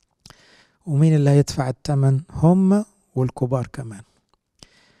 ومين اللي هيدفع الثمن؟ هم والكبار كمان.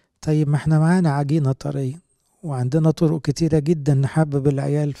 طيب ما احنا معانا عجينة طرية وعندنا طرق كتيرة جدا نحبب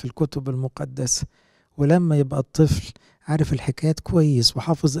العيال في الكتب المقدسة، ولما يبقى الطفل عارف الحكايات كويس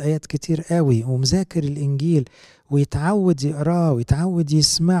وحافظ آيات كتير قوي ومذاكر الإنجيل ويتعود يقراه ويتعود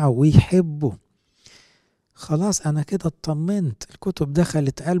يسمعه ويحبه، خلاص أنا كده اطمنت، الكتب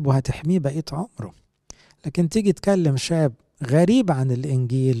دخلت قلبه هتحميه بقية عمره. لكن تيجي تكلم شاب غريب عن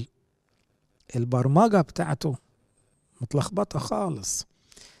الإنجيل، البرمجة بتاعته متلخبطة خالص،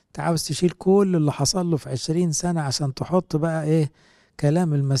 تعاوز تشيل كل اللي حصل له في 20 سنة عشان تحط بقى ايه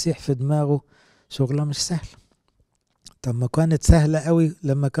كلام المسيح في دماغه، شغلة مش سهل. طب ما كانت سهلة قوي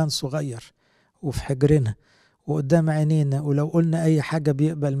لما كان صغير وفي حجرنا وقدام عينينا، ولو قلنا اي حاجة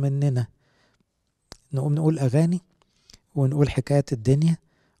بيقبل مننا، نقوم نقول اغاني ونقول حكايات الدنيا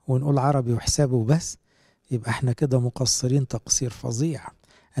ونقول عربي وحسابه وبس. يبقى احنا كده مقصرين تقصير فظيع.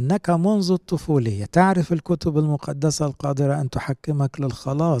 أنك منذ الطفولية تعرف الكتب المقدسة القادرة أن تحكمك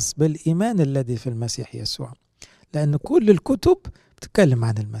للخلاص بالإيمان الذي في المسيح يسوع. لأن كل الكتب بتتكلم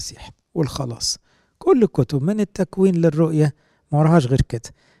عن المسيح والخلاص، كل الكتب من التكوين للرؤية ما وراهاش غير كده،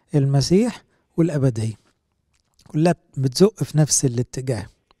 المسيح والأبدية، كلها بتزق في نفس الاتجاه.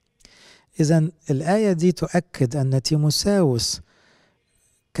 إذن الآية دي تؤكد أن تيموثاوس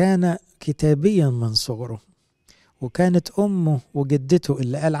كان كتابيا من صغره، وكانت أمه وجدته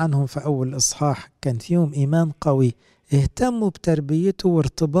اللي قال عنهم في أول إصحاح كان فيهم إيمان قوي، اهتموا بتربيته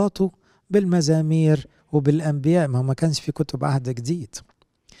وارتباطه بالمزامير وبالأنبياء. ما كانش في كتب عهد جديد،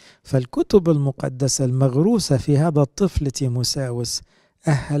 فالكتب المقدسة المغروسة في هذا الطفل تيموثاوس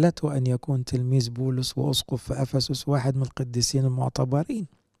أهلته أن يكون تلميذ بولس وأسقف في أفسس، واحد من القديسين المعتبرين.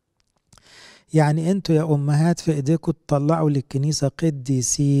 يعني أنتوا يا أمهات في إيديكم تطلعوا للكنيسة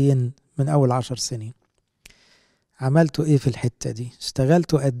قديسين من أول 10 سنين. عملتوا إيه في الحتة دي؟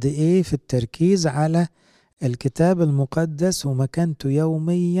 اشتغلتوا قد إيه في التركيز على الكتاب المقدس ومكانته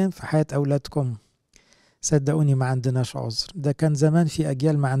يوميا في حياة أولادكم؟ صدقوني ما عندناش عذر. ده كان زمان في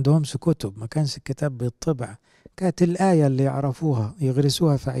أجيال ما عندهمش كتب، ما كانش الكتاب بيطبع، كانت الآية اللي يعرفوها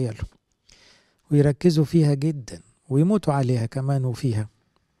يغرسوها في عيالهم ويركزوا فيها جدا ويموتوا عليها كمان وفيها.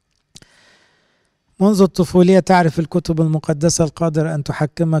 منذ الطفولية تعرف الكتب المقدسة القادرة أن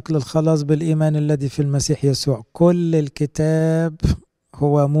تحكمك للخلاص بالإيمان الذي في المسيح يسوع. كل الكتاب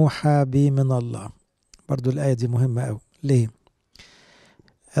هو موحى به من الله. برضو الآية دي مهمة أوي. ليه؟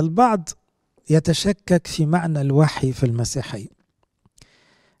 البعض يتشكك في معنى الوحي في المسيحية.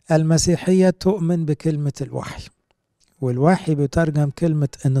 المسيحية تؤمن بكلمة الوحي، والوحي بيترجم كلمة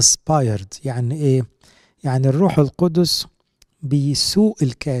inspired. يعني إيه؟ يعني الروح القدس بيسوق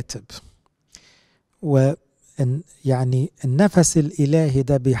الكاتب، ويعني النفس الإلهي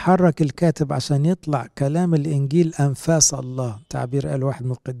ده بيحرك الكاتب عشان يطلع كلام الإنجيل أنفاس الله، تعبير قال واحد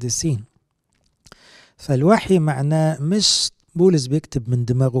من القديسين. فالوحي معناه مش بولس بيكتب من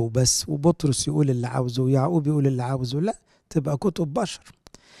دماغه بس، وبطرس يقول اللي عاوزه، ويعقوب يقول اللي عاوزه، لا، تبقى كتب بشر.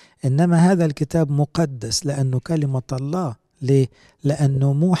 إنما هذا الكتاب مقدس لأنه كلمة الله. ليه؟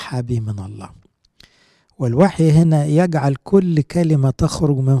 لأنه موحى به من الله. والوحي هنا يجعل كل كلمة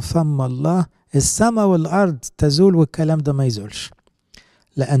تخرج من فم الله، السماء والأرض تزول والكلام ده ما يزولش،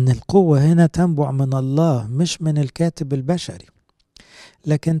 لأن القوة هنا تنبع من الله مش من الكاتب البشري.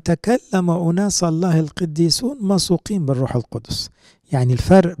 لكن تكلم أناس الله القديسون مسوقين بالروح القدس. يعني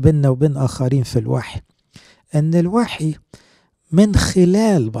الفرق بيننا وبين آخرين في الوحي أن الوحي من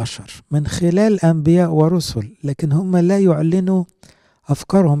خلال بشر، من خلال أنبياء ورسل، لكن هم لا يعلنوا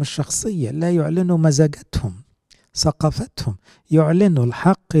أفكارهم الشخصية، لا يعلنوا مزاجاتهم ثقافتهم، يعلنوا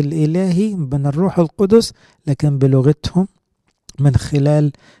الحق الإلهي من الروح القدس لكن بلغتهم من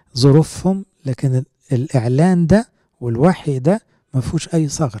خلال ظروفهم. لكن الإعلان ده والوحي ده ما فيهوش أي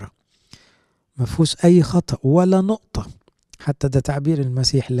ثغرة، ما فيهوش أي خطأ ولا نقطة. حتى ده تعبير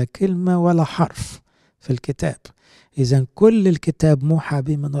المسيح، لا كلمة ولا حرف في الكتاب. إذن كل الكتاب موحى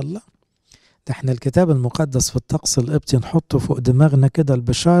به من الله. ده احنا الكتاب المقدس في الطقس القبطي نحطه فوق دماغنا كده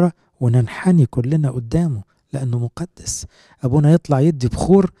البشارة وننحني كلنا قدامه لأنه مقدس. أبونا يطلع يدي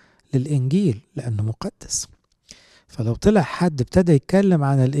بخور للإنجيل لأنه مقدس. فلو طلع حد ابتدى يتكلم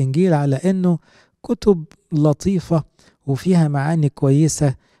عن الإنجيل على أنه كتب لطيفة وفيها معاني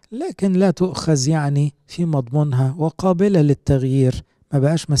كويسة لكن لا تؤخذ يعني في مضمونها وقابلة للتغيير، ما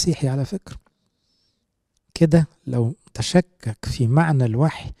بقاش مسيحي على فكرة. كده لو تشكك في معنى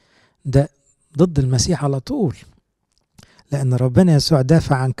الوحي ده ضد المسيح على طول، لأن ربنا يسوع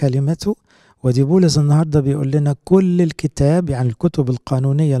دافع عن كلمته. ودي بولس النهاردة بيقول لنا كل الكتاب، يعني الكتب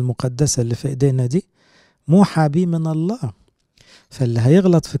القانونية المقدسة اللي في ايدينا دي موحى به من الله. فاللي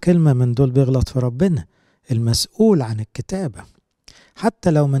هيغلط في كلمة من دول بيغلط في ربنا المسؤول عن الكتابة،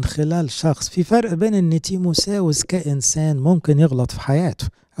 حتى لو من خلال شخص. في فرق بين ان تيموثاوس كإنسان ممكن يغلط في حياته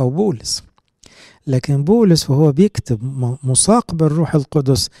أو بولس، لكن بولس وهو بيكتب مساق بالروح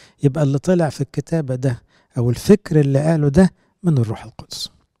القدس، يبقى اللي طلع في الكتابة ده أو الفكر اللي قاله ده من الروح القدس.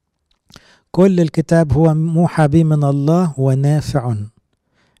 كل الكتاب هو موحى به من الله ونافع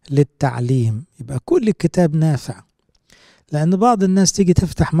للتعليم. يبقى كل الكتاب نافع. لأن بعض الناس تيجي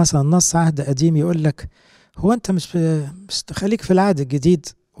تفتح مثلا نص عهد قديم يقول لك هو أنت مش خليك في العهد الجديد،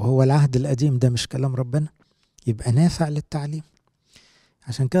 وهو العهد القديم ده مش كلام ربنا. يبقى نافع للتعليم.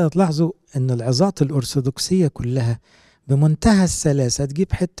 عشان كده تلاحظوا أن العظات الأرثوذكسية كلها بمنتهى السلاسة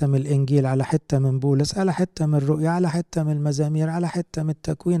تجيب حتة من الإنجيل على حتة من بولس على حتة من الرؤيا على حتة من المزامير على حتة من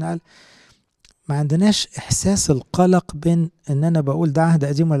التكوين ما عندناش إحساس القلق بين أن أنا بقول ده عهد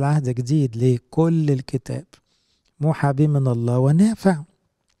قديم ولا عهد جديد. ليه؟ كل الكتاب موحى به من الله ونافع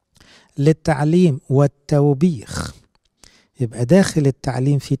للتعليم والتوبيخ. يبقى داخل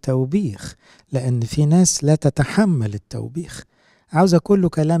التعليم في توبيخ، لأن في ناس لا تتحمل التوبيخ، عاوزة كله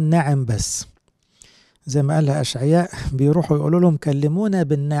كلام ناعم بس. زي ما قالها أشعياء، بيروحوا يقولوا لهم كلمونا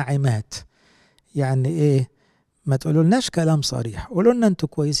بالناعمات. يعني إيه؟ ما تقولوا لناش كلام صريح، قولوا لنا أنتوا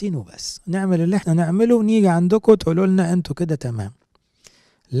كويسين وبس، نعمل اللي احنا نعمله ونيجي عندكم تقولوا لنا أنتوا كده تمام.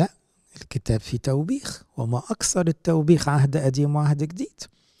 لا، الكتاب فيه توبيخ، وما أكثر التوبيخ عهد قديم وعهد جديد،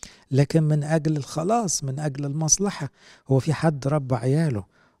 لكن من أجل الخلاص، من أجل المصلحة. هو في حد ربى عياله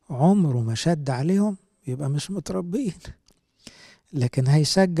عمره ما شد عليهم؟ يبقى مش متربين. لكن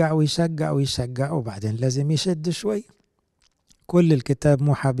هيشجع ويشجع ويشجع، وبعدين لازم يشد شوي. كل الكتاب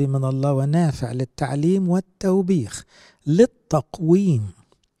موحى به من الله ونافع للتعليم والتوبيخ للتقويم.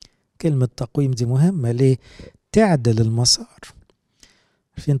 كلمة تقويم دي مهمة. ليه؟ تعدل المسار.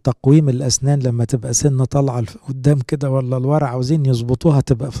 عارفين تقويم الأسنان لما تبقى سنة طالعة قدام كده ولا الورا عاوزين يظبطوها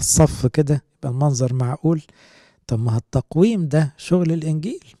تبقى في الصف كده، يبقى المنظر معقول. طب ما التقويم ده شغل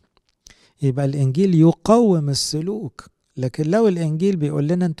الإنجيل. يبقى الإنجيل يقوم السلوك. لكن لو الإنجيل بيقول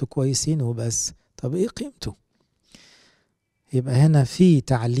لنا أنتوا كويسين وبس، طب إيه قيمته؟ يبقى هنا في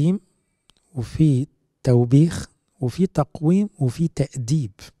تعليم وفي توبيخ وفي تقويم وفي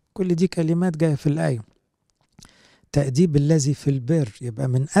تأديب. كل دي كلمات جاية في الآية. تأديب الذي في البر، يبقى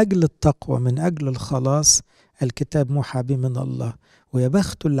من أجل التقوى، من أجل الخلاص. الكتاب موحى به من الله، ويا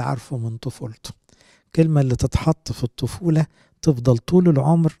بخته اللي عارفه من طفولته. كلمة اللي تتحط في الطفولة تفضل طول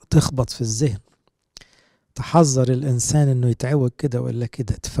العمر تخبط في الذهن. تحذر الإنسان إنه يتعوج كده ولا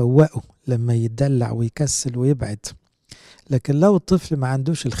كده، تفوقه لما يتدلع ويكسل ويبعد. لكن لو الطفل ما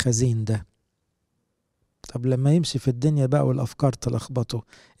عندوش الخزين ده، طب لما يمشي في الدنيا بقى والأفكار تلخبطه،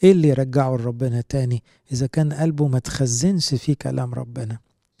 إيه اللي يرجعه لربنا تاني إذا كان قلبه ما تخزنش فيه كلام ربنا؟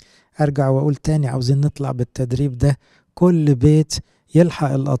 أرجع وأقول تاني، عاوزين نطلع بالتدريب ده. كل بيت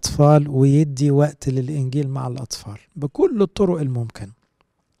يلحق الأطفال ويدي وقت للإنجيل مع الأطفال بكل الطرق الممكن.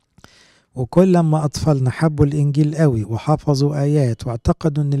 وكل ما أطفالنا حبوا الإنجيل قوي وحفظوا آيات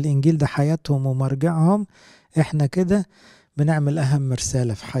واعتقدوا أن الإنجيل ده حياتهم ومرجعهم، إحنا كده بنعمل أهم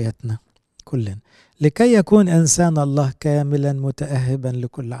رسالة في حياتنا كلنا. لكي يكون إنسان الله كاملا متأهبا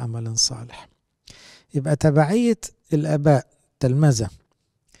لكل عمل صالح. يبقى تبعية الآباء تلمذة،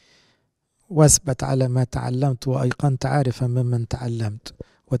 واثبت على ما تعلمت وأيقنت عارفا ممن تعلمت.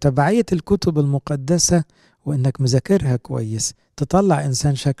 وتبعية الكتب المقدسة وإنك مذاكرها كويس تطلع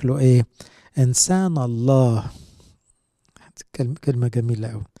إنسان شكله إيه؟ إنسان الله. كلمة جميلة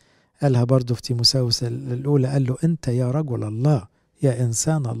أوي قالها برضو في تيموثاوس الأولى، قال له أنت يا رجل الله يا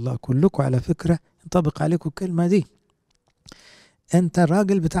إنسان الله. كلكم على فكرة ينطبق عليكم الكلمة دي. أنت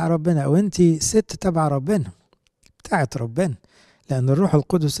الراجل بتاع ربنا، أو أنت ست تبع ربنا بتاعت ربنا، لأن الروح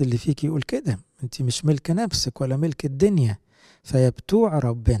القدس اللي فيك يقول كده. أنت مش ملك نفسك ولا ملك الدنيا. فيا بتوع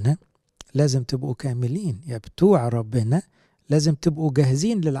ربنا لازم تبقوا كاملين، يا بتوع ربنا لازم تبقوا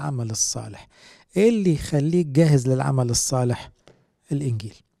جاهزين للعمل الصالح. إيه اللي يخليك جاهز للعمل الصالح؟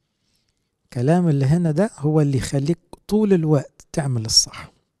 الإنجيل. كلام اللي هنا ده هو اللي يخليك طول الوقت تعمل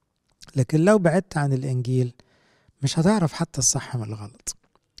الصح. لكن لو بعدت عن الإنجيل مش هتعرف حتى الصح من الغلط،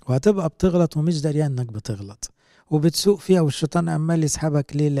 وهتبقى بتغلط ومش دريان انك بتغلط وبتسوق فيها، والشيطان عمال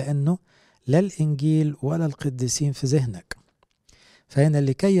يسحبك. ليه؟ لأنه لا الإنجيل ولا القديسين في ذهنك. فهنا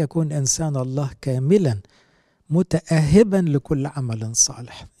لكي يكون إنسان الله كاملا متأهبا لكل عمل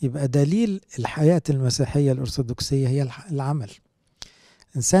صالح. يبقى دليل الحياة المسيحية الأرثوذكسية هي العمل.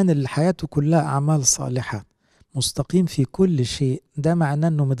 إنسان اللي حياته كلها أعمال صالحة مستقيم في كل شيء، ده معناه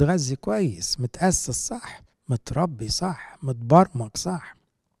أنه متغذي كويس، متأسس صح، متربي صح، متبرمج صح.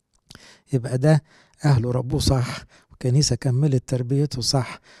 يبقى ده أهله ربوه صح، وكنيسة كملت تربيته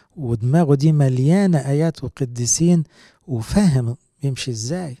صح، ودماغه دي مليانة آيات وقديسين وفاهم يمشي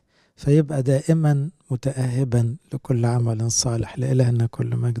إزاي. فيبقى دائما متأهبا لكل عمل صالح. لإلهنا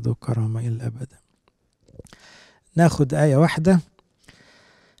كل مجد وكرامة إلى الأبد. ناخد آية واحدة.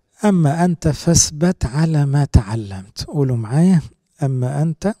 أما أنت فاثبت على ما تعلمت. قولوا معايا، أما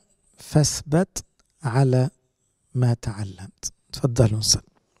أنت فاثبت على ما تعلمت. تفضلوا نصلي.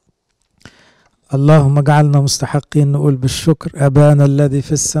 اللهم اجعلنا مستحقين نقول بالشكر: أبانا الذي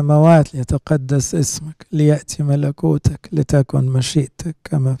في السماوات ليتقدس اسمك، ليأتي ملكوتك، لتكن مشيئتك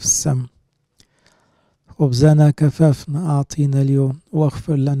كما في السماء. خبزنا كفافنا أعطينا اليوم،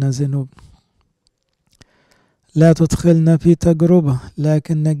 واغفر لنا ذنوبنا، لا تدخلنا في تجربة،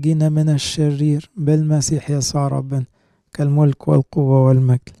 لكن نجينا من الشرير، بالمسيح يسوع ربنا، كالملك والقوة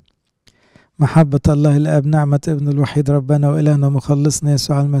والمجد. محبة الله الآب، نعمة ابن الوحيد ربنا وإلهنا مخلصنا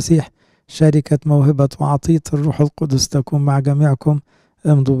يسوع المسيح، شركة موهبة وعطية الروح القدس تكون مع جميعكم.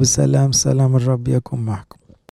 امضوا بسلام. سلام الرب يكون معكم.